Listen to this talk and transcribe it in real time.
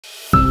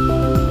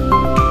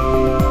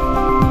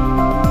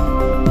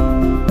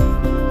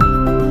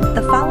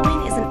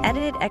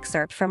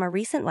excerpt from a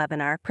recent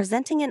webinar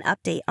presenting an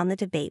update on the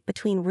debate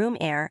between room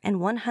air and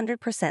 100%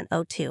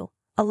 O2,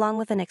 along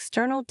with an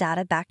external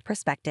data-backed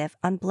perspective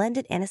on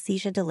blended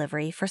anesthesia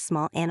delivery for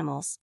small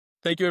animals.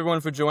 Thank you, everyone,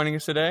 for joining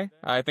us today.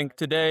 I think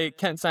today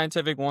Kent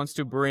Scientific wants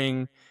to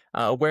bring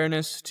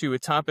awareness to a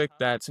topic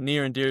that's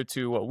near and dear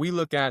to what we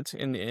look at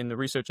in the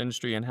research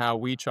industry and how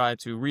we try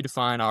to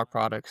redefine our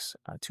products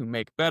to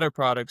make better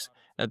products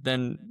that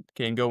then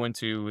can go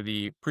into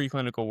the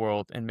preclinical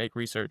world and make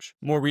research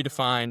more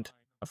redefined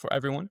for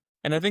everyone.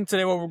 And I think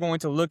today what we're going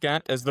to look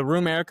at as the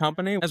room air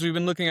company, as we've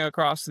been looking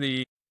across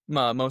the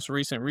most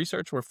recent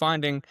research, we're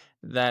finding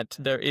that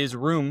there is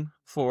room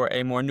for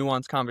a more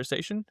nuanced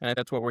conversation, and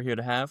that's what we're here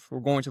to have.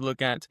 We're going to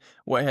look at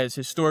what has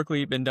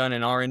historically been done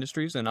in our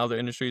industries and other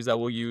industries that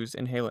will use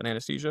inhalant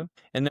anesthesia.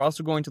 And they're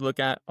also going to look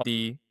at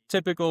the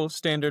typical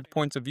standard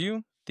points of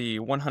view, the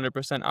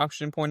 100%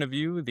 oxygen point of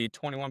view, the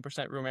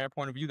 21% room air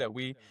point of view that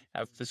we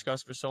have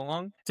discussed for so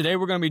long. Today,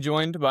 we're going to be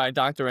joined by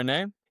Dr.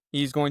 René.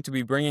 He's going to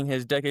be bringing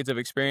his decades of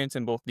experience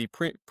in both the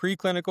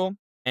preclinical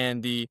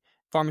and the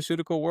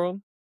pharmaceutical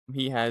world.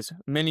 He has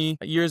many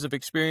years of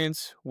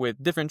experience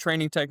with different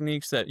training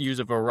techniques that use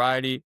a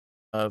variety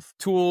of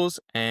tools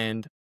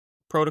and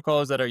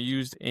protocols that are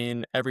used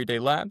in everyday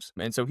labs.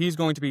 And so he's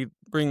going to be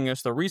bringing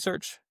us the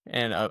research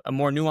and a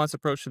more nuanced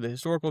approach to the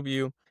historical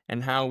view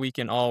and how we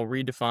can all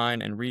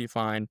redefine and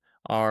refine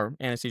our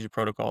anesthesia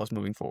protocols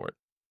moving forward.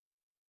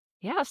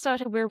 Yeah, so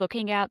we're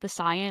looking at the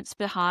science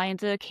behind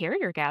the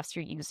carrier gas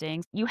you're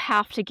using. You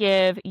have to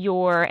give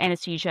your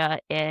anesthesia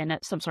in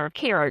some sort of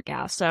carrier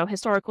gas. So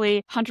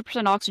historically,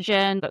 100%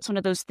 oxygen, that's one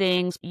of those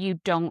things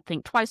you don't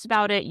think twice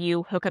about it.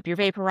 You hook up your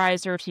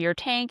vaporizer to your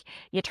tank,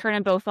 you turn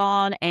them both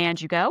on,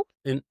 and you go.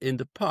 In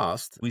the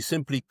past, we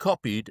simply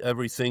copied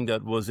everything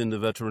that was in the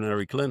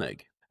veterinary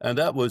clinic. And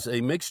that was a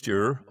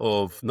mixture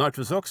of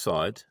nitrous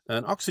oxide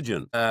and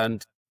oxygen.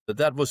 And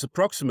that was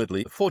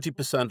approximately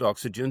 40%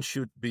 oxygen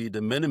should be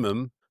the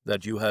minimum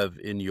that you have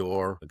in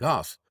your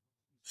gas.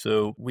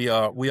 So we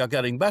are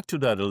getting back to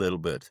that a little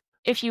bit.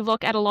 If you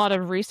look at a lot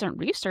of recent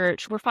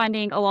research, we're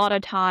finding a lot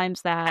of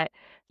times that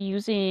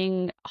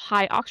using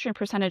high oxygen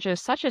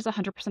percentages, such as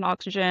 100%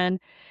 oxygen,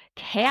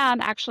 can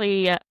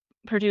actually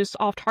produce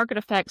off-target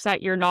effects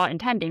that you're not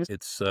intending.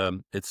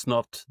 It's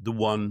not the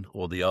one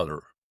or the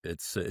other.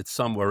 It's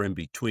somewhere in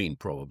between,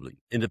 probably.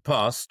 In the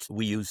past,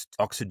 we used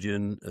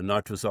oxygen and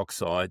nitrous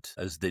oxide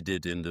as they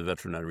did in the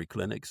veterinary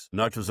clinics.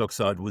 Nitrous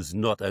oxide was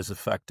not as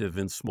effective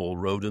in small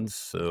rodents,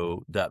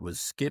 so that was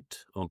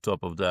skipped. On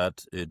top of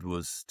that, it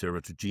was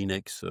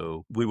teratogenic,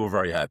 so we were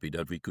very happy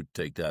that we could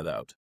take that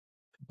out.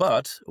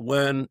 But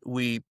when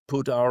we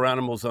put our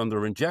animals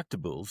under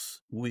injectables,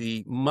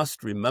 we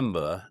must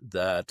remember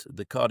that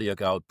the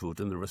cardiac output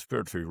and the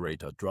respiratory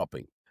rate are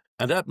dropping.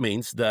 And that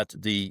means that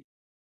the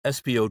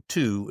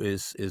SpO2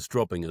 is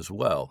dropping as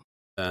well.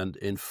 And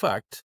in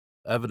fact,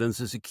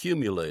 evidence is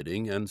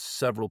accumulating and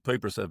several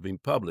papers have been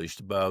published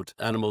about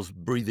animals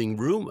breathing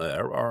room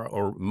air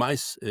or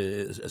mice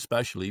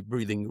especially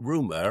breathing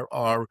room air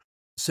are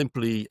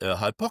simply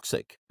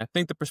hypoxic. I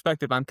think the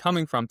perspective I'm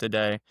coming from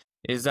today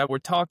is that we're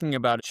talking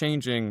about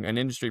changing an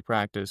industry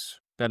practice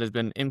that has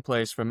been in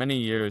place for many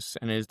years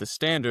and is the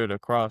standard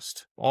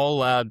across all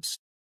labs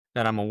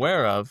that I'm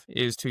aware of,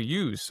 is to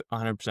use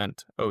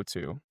 100%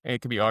 O2.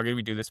 It could be argued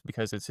we do this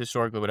because it's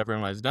historically what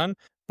everyone has done,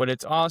 but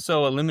it's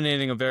also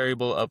eliminating a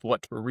variable of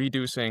what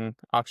reducing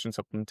oxygen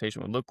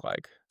supplementation would look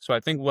like. So I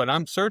think what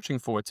I'm searching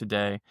for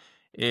today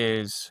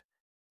is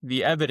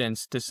the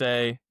evidence to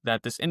say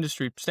that this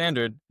industry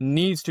standard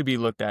needs to be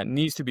looked at,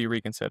 needs to be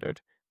reconsidered.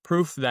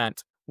 Proof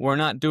that we're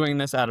not doing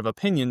this out of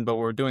opinion, but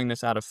we're doing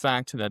this out of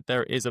fact that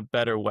there is a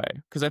better way.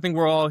 Because I think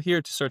we're all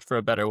here to search for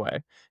a better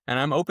way. And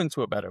I'm open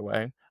to a better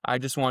way. I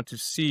just want to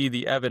see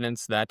the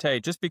evidence that, hey,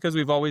 just because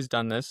we've always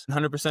done this,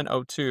 100%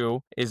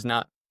 O2 is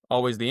not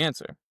always the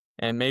answer.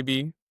 And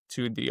maybe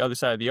to the other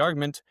side of the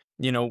argument,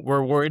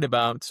 we're worried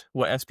about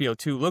what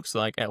SpO2 looks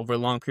like over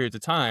long periods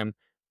of time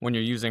when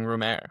you're using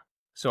room air.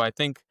 So I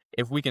think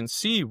if we can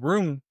see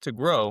room to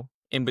grow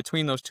in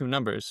between those two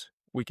numbers,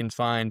 we can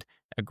find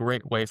a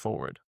great way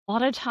forward. A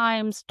lot of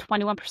times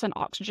 21%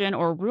 oxygen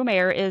or room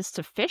air is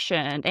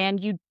sufficient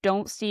and you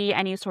don't see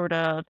any sort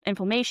of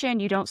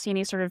inflammation. You don't see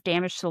any sort of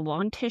damage to the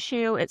lung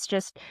tissue.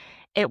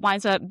 It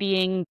winds up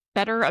being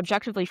better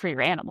objectively for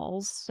your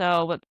animals.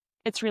 So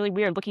it's really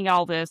weird looking at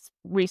all this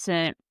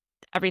recent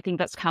everything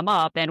that's come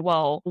up and,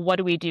 well, what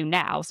do we do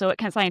now? So at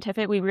Kent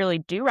Scientific, we really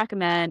do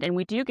recommend and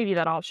we do give you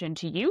that option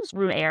to use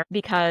room air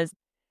because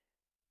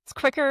it's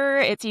quicker,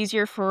 it's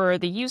easier for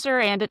the user,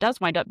 and it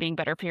does wind up being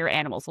better for your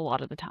animals a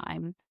lot of the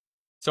time.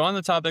 So on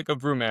the topic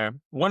of room air,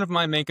 one of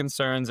my main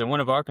concerns and one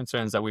of our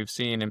concerns that we've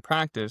seen in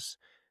practice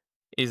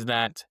is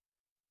that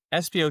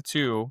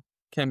SpO2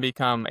 can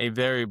become a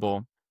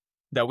variable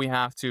that we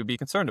have to be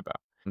concerned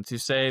about. And to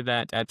say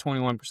that at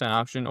 21%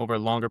 oxygen over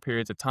longer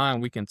periods of time,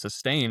 we can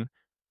sustain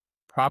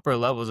proper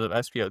levels of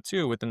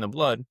SpO2 within the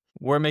blood,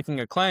 we're making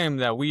a claim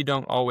that we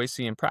don't always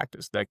see in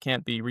practice, that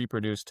can't be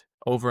reproduced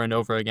over and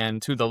over again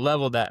to the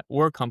level that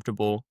we're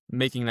comfortable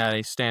making that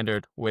a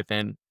standard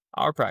within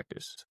our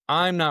practice.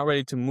 I'm not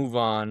ready to move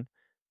on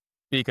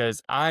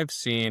because I've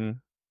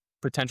seen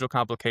potential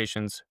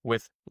complications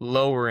with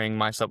lowering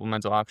my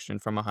supplemental oxygen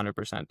from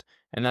 100%.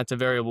 And that's a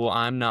variable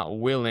I'm not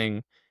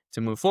willing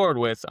to move forward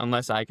with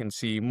unless I can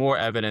see more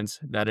evidence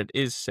that it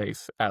is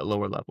safe at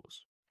lower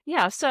levels.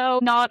 Yeah,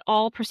 so not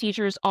all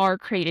procedures are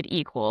created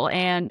equal.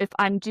 And if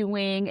I'm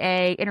doing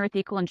a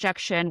intrathecal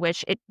injection,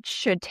 which it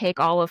should take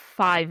all of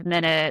 5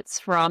 minutes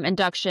from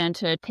induction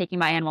to taking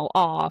my animal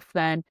off,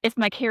 then if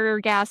my carrier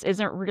gas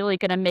isn't really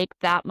going to make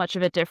that much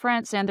of a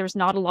difference and there's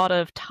not a lot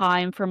of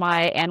time for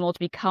my animal to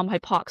become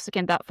hypoxic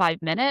in that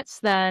 5 minutes,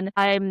 then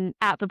I'm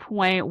at the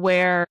point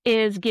where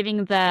is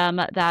giving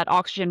them that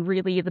oxygen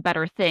really the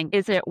better thing?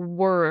 Is it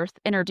worth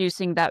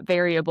introducing that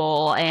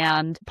variable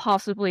and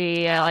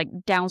possibly like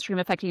downstream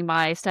affecting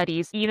my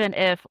studies, even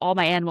if all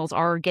my animals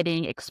are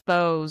getting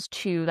exposed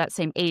to that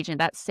same agent,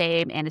 that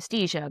same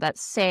anesthesia, that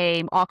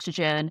same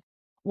oxygen?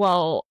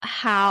 Well,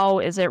 how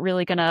is it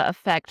really going to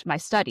affect my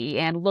study?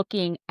 And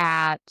looking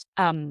at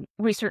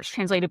research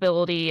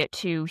translatability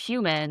to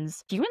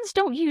humans, humans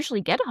don't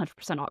usually get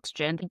 100%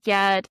 oxygen.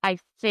 Yet, I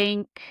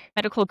think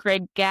medical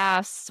grade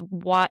gas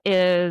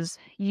is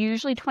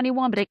usually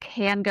 21, but it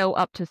can go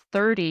up to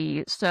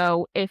 30.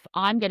 So if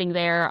I'm getting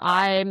there,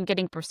 I'm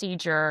getting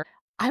procedure,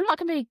 I'm not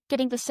going to be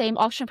getting the same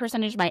oxygen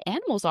percentage my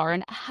animals are.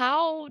 And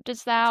how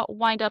does that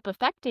wind up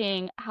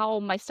affecting how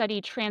my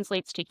study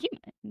translates to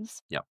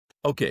humans? Yeah.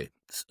 Okay.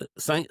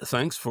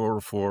 Thanks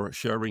for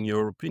sharing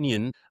your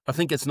opinion. I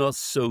think it's not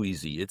so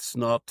easy. It's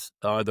not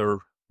either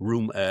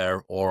room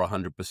air or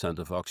 100%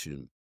 of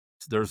oxygen.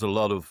 There's a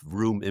lot of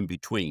room in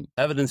between.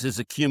 Evidence is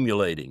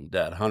accumulating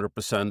that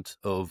 100%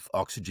 of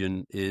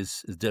oxygen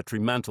is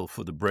detrimental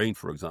for the brain,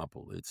 for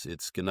example.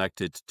 It's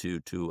connected to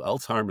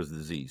Alzheimer's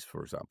disease,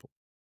 for example.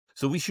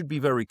 So we should be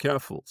very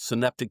careful.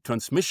 Synaptic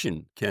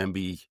transmission can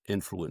be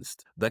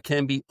influenced. There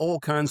can be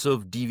all kinds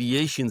of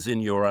deviations in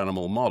your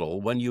animal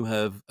model when you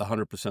have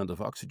 100%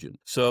 of oxygen.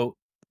 So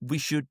we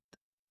should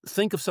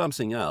think of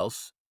something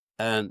else,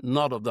 and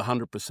not of the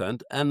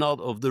 100% and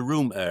not of the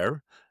room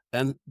air,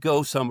 and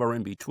go somewhere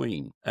in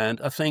between. And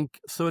I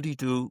think 30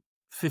 to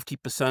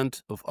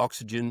 50% of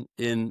oxygen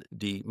in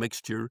the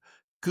mixture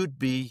could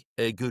be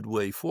a good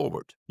way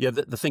forward. Yeah,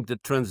 I think the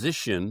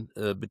transition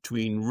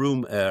between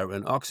room air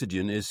and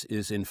oxygen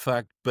is in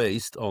fact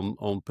based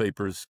on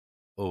papers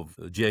of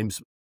James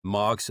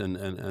Marks and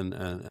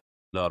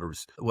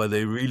others, where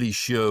they really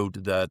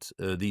showed that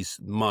these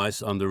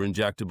mice under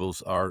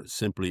injectables are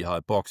simply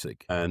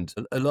hypoxic. And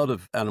a lot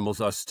of animals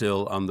are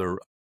still under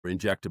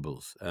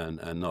injectables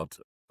and not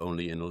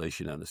only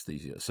inhalation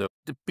anesthesia. So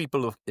the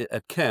people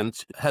at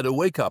Kent had a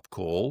wake-up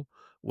call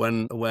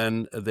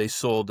when they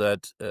saw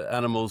that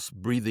animals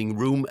breathing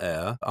room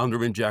air under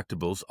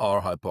injectables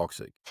are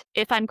hypoxic.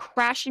 If I'm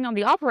crashing on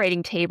the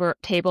operating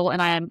table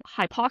and I am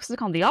hypoxic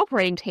on the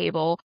operating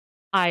table,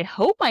 I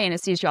hope my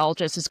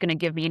anesthesiologist is going to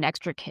give me an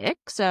extra kick.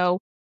 So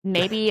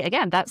maybe,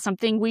 again, that's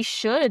something we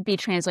should be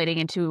translating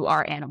into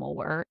our animal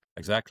work.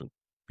 Exactly.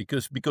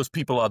 Because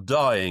people are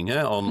dying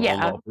on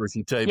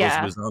operating tables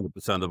with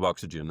 100% of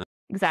oxygen.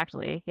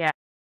 Exactly, yeah.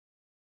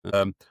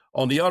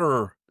 On the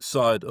other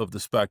side of the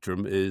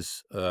spectrum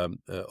is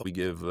we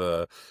give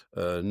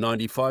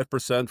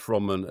 95%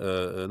 from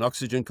an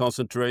oxygen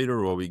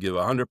concentrator, or we give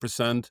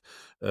 100%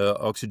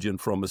 oxygen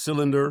from a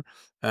cylinder,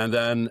 and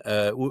then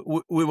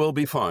we will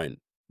be fine.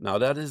 Now,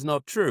 that is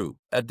not true.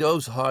 At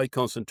those high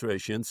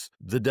concentrations,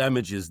 the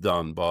damage is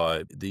done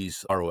by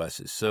these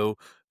ROSs. So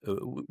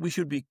we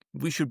should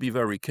be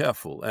very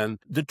careful. And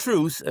the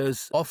truth,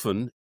 as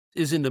often,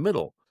 is in the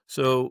middle.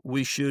 So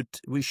we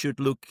should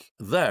look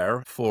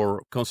there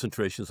for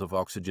concentrations of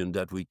oxygen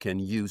that we can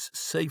use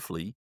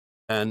safely,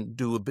 and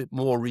do a bit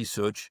more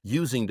research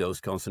using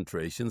those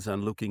concentrations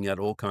and looking at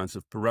all kinds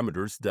of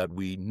parameters that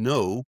we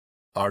know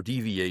are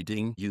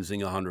deviating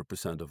using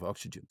 100% of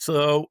oxygen.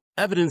 So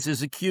evidence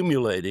is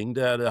accumulating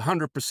that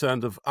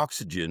 100% of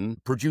oxygen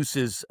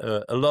produces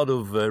a lot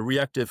of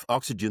reactive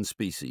oxygen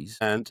species,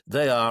 and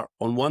they are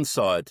on one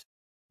side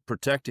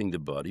protecting the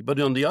body, but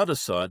on the other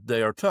side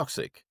they are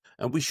toxic.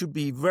 And we should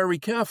be very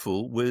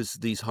careful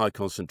with these high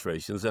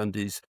concentrations and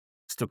this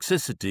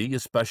toxicity,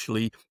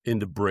 especially in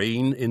the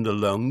brain, in the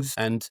lungs.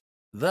 And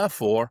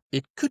therefore,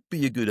 it could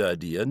be a good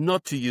idea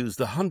not to use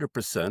the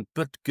 100%,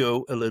 but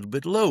go a little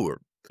bit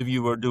lower. If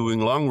you are doing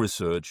lung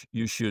research,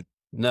 you should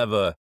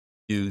never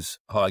use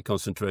high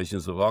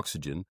concentrations of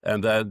oxygen.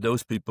 And then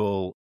those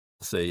people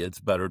say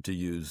it's better to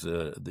use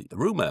the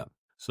room air.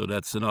 So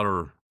that's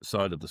another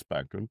side of the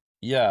spectrum.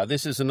 Yeah,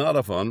 this is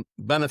another one.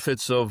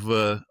 Benefits of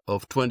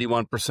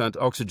 21%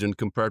 oxygen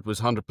compared with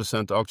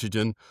 100%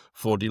 oxygen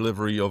for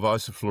delivery of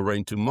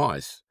isoflurane to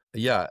mice.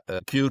 Yeah,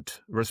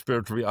 acute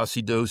respiratory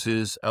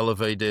acidosis,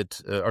 elevated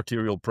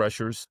arterial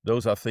pressures.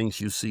 Those are things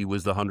you see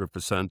with the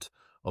 100%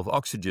 of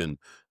oxygen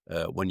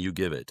when you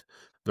give it.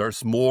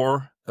 There's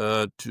more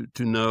to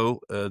know.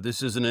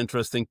 This is an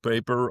interesting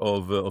paper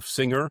of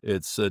Singer.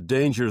 It's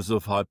dangers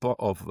of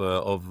hyperoxia.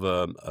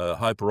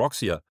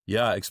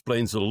 Yeah,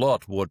 explains a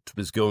lot what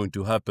is going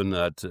to happen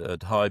at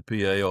high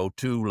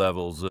PaO2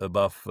 levels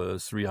above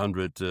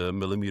 300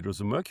 millimeters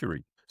of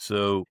mercury.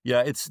 So,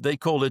 yeah, they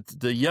call it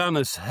the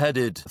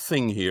Janus-headed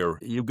thing here.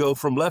 You go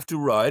from left to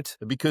right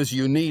because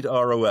you need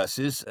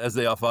ROSs as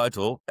they are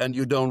vital, and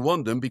you don't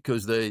want them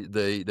because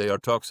they are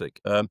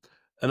toxic.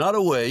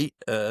 Another way,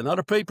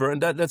 another paper,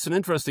 and that's an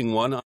interesting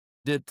one. I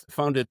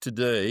found it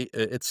today.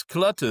 It's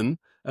Clutton,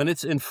 and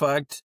it's in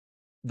fact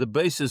the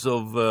basis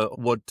of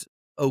what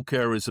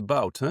O-Care is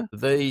about. Huh?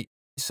 They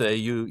say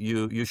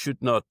you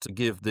should not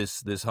give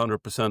this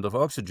 100% of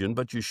oxygen,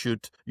 but you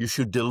should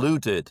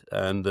dilute it,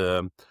 and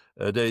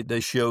they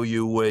show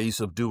you ways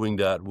of doing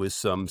that with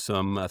some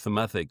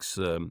mathematics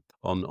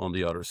on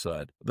the other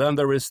side. Then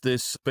there is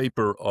this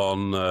paper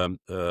on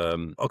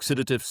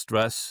oxidative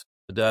stress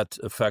that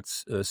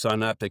affects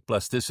synaptic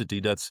plasticity.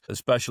 That's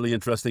especially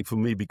interesting for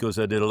me because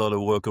I did a lot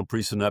of work on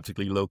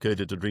presynaptically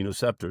located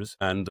adrenoceptors,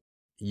 and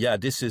yeah,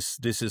 this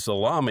is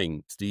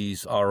alarming.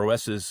 These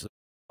ROS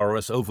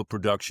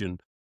overproduction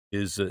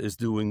is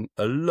doing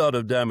a lot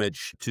of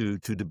damage to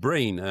the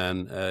brain,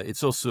 and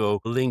it's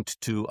also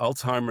linked to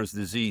Alzheimer's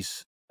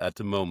disease at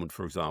the moment,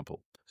 for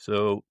example.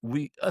 So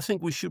I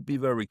think we should be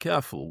very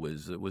careful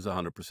with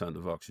 100%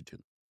 of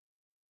oxygen.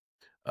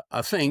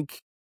 I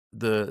think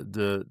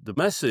the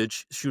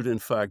message should in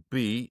fact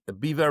be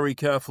very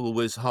careful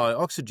with high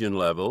oxygen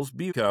levels,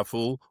 be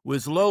careful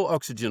with low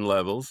oxygen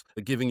levels,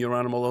 giving your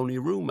animal only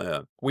room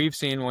air. We've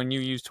seen when you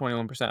use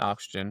 21%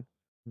 oxygen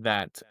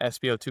that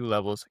SpO2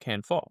 levels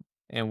can fall.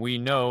 And we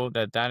know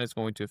that that is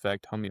going to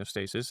affect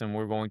homeostasis, and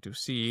we're going to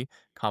see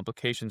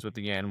complications with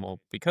the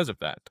animal because of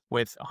that.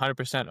 With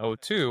 100%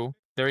 O2,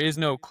 there is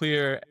no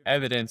clear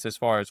evidence as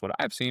far as what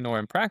I've seen or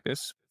in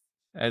practice.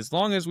 As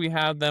long as we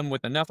have them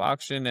with enough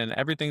oxygen and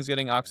everything's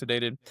getting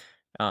oxidated,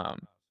 and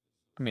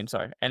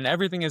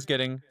everything is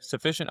getting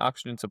sufficient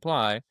oxygen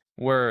supply,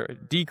 we're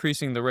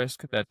decreasing the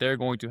risk that they're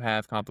going to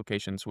have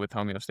complications with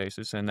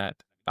homeostasis and that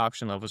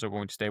oxygen levels are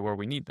going to stay where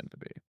we need them to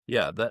be.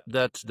 Yeah,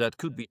 that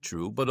could be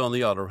true. But on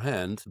the other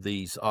hand,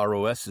 these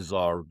ROSs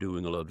are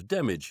doing a lot of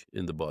damage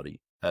in the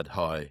body at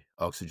high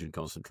oxygen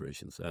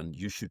concentrations, and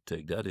you should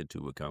take that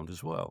into account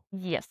as well.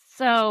 Yes.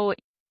 So,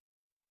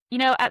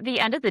 at the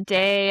end of the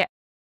day,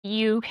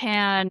 you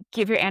can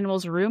give your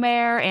animals room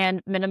air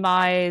and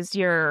minimize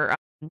your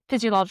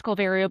physiological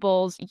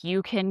variables.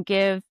 You can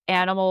give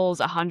animals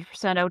 100%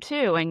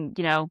 O2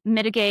 and,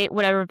 mitigate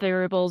whatever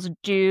variables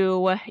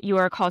do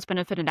your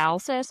cost-benefit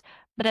analysis.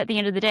 But at the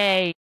end of the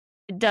day,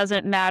 it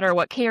doesn't matter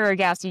what carrier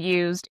gas you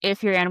used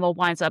if your animal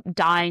winds up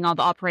dying on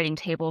the operating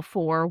table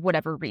for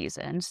whatever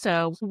reason.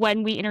 So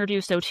when we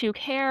introduce O2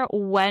 care,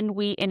 when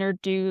we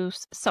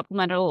introduce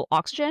supplemental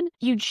oxygen,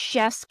 you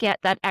just get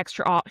that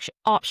extra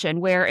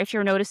option where if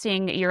you're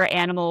noticing your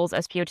animal's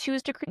SpO2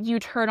 is decreased, you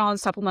turn on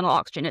supplemental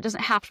oxygen. It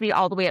doesn't have to be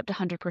all the way up to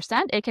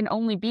 100%. It can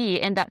only be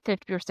in that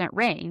 50%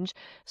 range.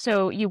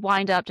 So you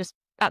wind up just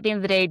at the end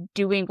of the day,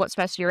 doing what's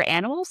best for your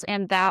animals,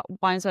 and that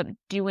winds up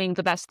doing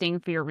the best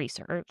thing for your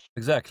research.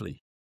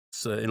 Exactly.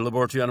 So in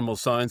laboratory animal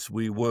science,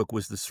 we work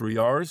with the 3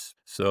 Rs.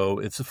 So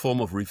it's a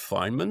form of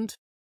refinement,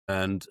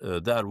 and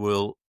that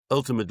will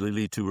ultimately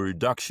lead to a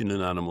reduction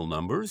in animal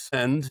numbers,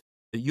 and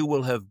you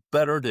will have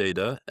better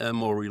data and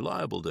more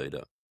reliable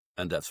data.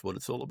 And that's what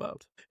it's all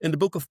about. In the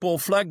book of Paul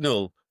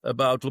Flagnell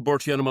about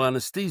laboratory animal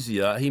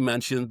anesthesia, he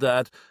mentioned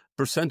that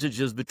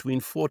percentages between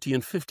 40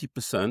 and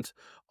 50%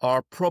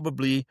 are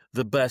probably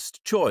the best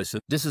choice.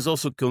 And this is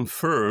also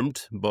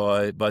confirmed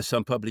by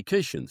some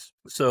publications.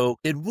 So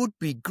it would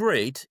be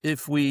great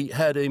if we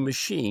had a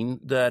machine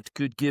that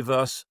could give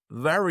us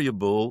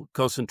variable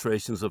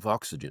concentrations of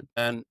oxygen.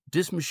 And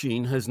this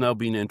machine has now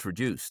been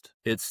introduced.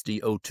 It's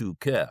the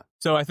O2 Care.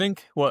 So I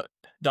think what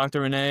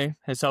Dr. Remie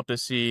has helped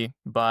us see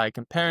by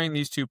comparing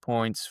these 2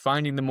 points,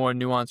 finding the more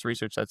nuanced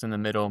research that's in the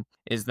middle,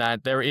 is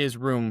that there is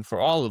room for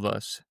all of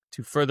us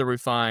to further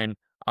refine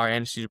our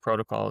anesthesia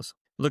protocols,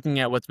 looking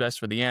at what's best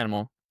for the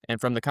animal. And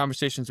from the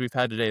conversations we've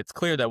had today, it's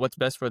clear that what's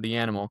best for the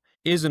animal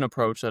is an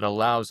approach that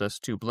allows us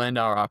to blend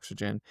our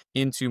oxygen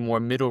into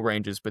more middle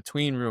ranges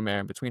between room air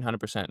and between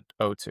 100%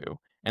 O2.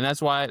 And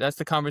that's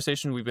the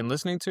conversation we've been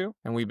listening to,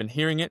 and we've been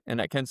hearing it.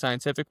 And at Kent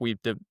Scientific, we've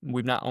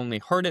not only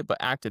heard it, but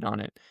acted on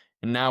it.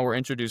 And now we're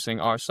introducing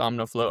our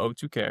SomnoFlow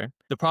O2 Care.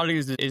 The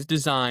product is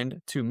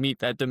designed to meet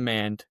that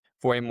demand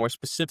for a more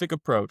specific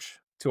approach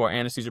to our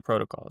anesthesia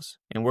protocols.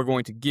 And we're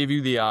going to give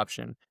you the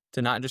option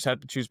to not just have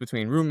to choose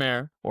between room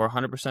air or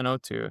 100%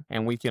 O2,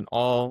 and we can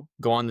all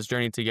go on this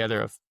journey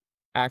together of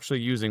actually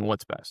using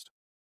what's best.